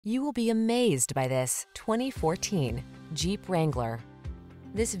You will be amazed by this 2014 Jeep Wrangler.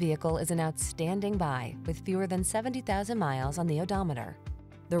 This vehicle is an outstanding buy with fewer than 70,000 miles on the odometer.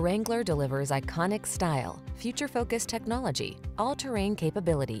 The Wrangler delivers iconic style, future-focused technology, all-terrain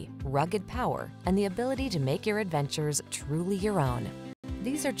capability, rugged power, and the ability to make your adventures truly your own.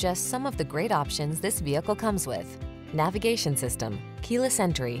 These are just some of the great options this vehicle comes with: navigation system, keyless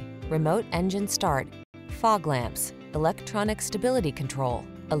entry, remote engine start, fog lamps, electronic stability control,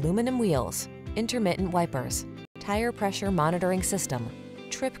 aluminum wheels, intermittent wipers, tire pressure monitoring system,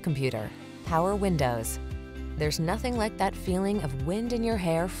 trip computer, power windows. There's nothing like that feeling of wind in your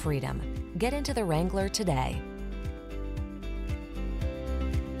hair freedom. Get into the Wrangler today.